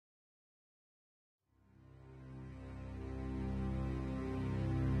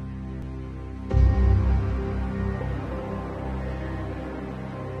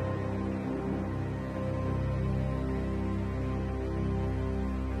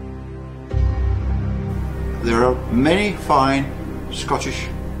There are many fine Scottish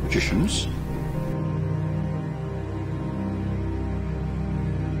magicians.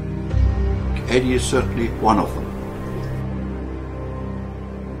 Eddie is certainly one of them.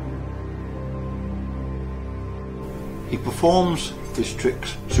 He performs his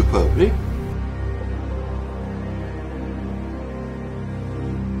tricks superbly.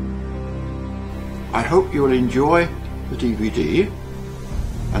 I hope you will enjoy the DVD,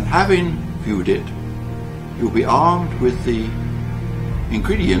 and having viewed it, you'll be armed with the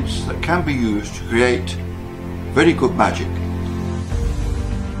ingredients that can be used to create very good magic.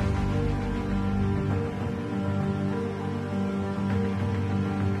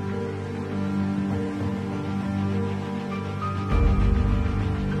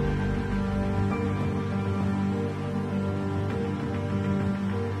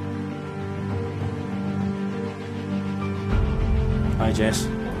 Hi Jess,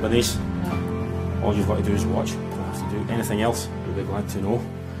 buddies. All you've got to do is watch. You don't have to do anything else. You'll be glad to know.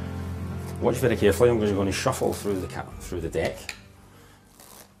 Watch very carefully. I'm going to shuffle through the deck.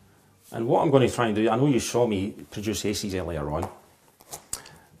 And what I'm going to try and do, I know you saw me produce aces earlier on,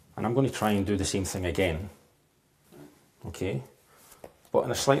 and I'm going to try and do the same thing again. Okay, but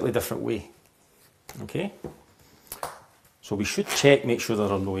in a slightly different way. Okay. So we should check, make sure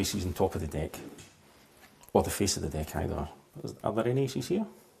there are no aces on top of the deck, or the face of the deck either. Are there any aces here?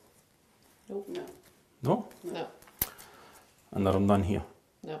 Nope. No. No? No. And there are none here?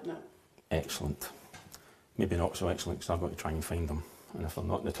 No. No. Excellent. Maybe not so excellent because I've got to try and find them. And if they're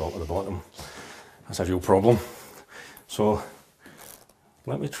not in the top or the bottom, that's a real problem. So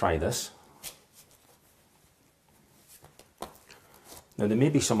let me try this. Now there may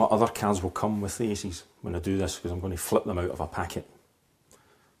be some other cards will come with the aces when I do this, because I'm going to flip them out of a packet.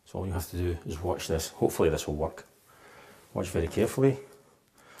 So all you have to do is watch this. Hopefully this will work. Watch very carefully.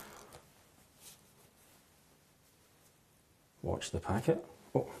 Watch the packet.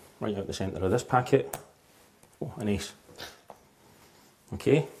 Oh, right out the centre of this packet. Oh, an ace.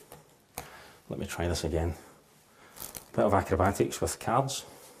 Okay, let me try this again. Bit of acrobatics with cards.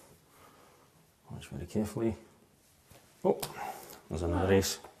 Watch very carefully. Oh, there's another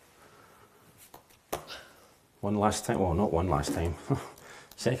ace. One last time, well not one last time,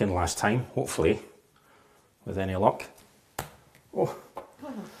 second last time, hopefully, with any luck. Oh,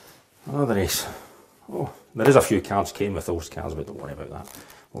 another ace. Oh, there is a few cards came with those cards, but don't worry about that.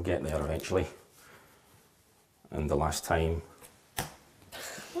 We'll get there eventually. And the last time,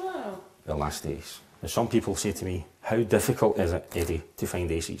 Wow. the last ace. Now some people say to me, how difficult is it, Eddie, to find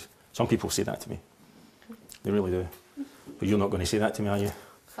aces? Some people say that to me. They really do. But you're not going to say that to me, are you?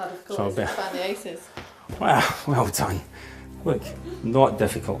 How difficult is it to find the aces? Wow, well done. Look, not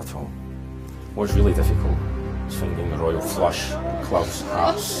difficult at all. What's really difficult is finding the royal flush, clubs,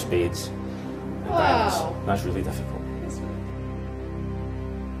 hearts, spades, and diamonds. That's really difficult.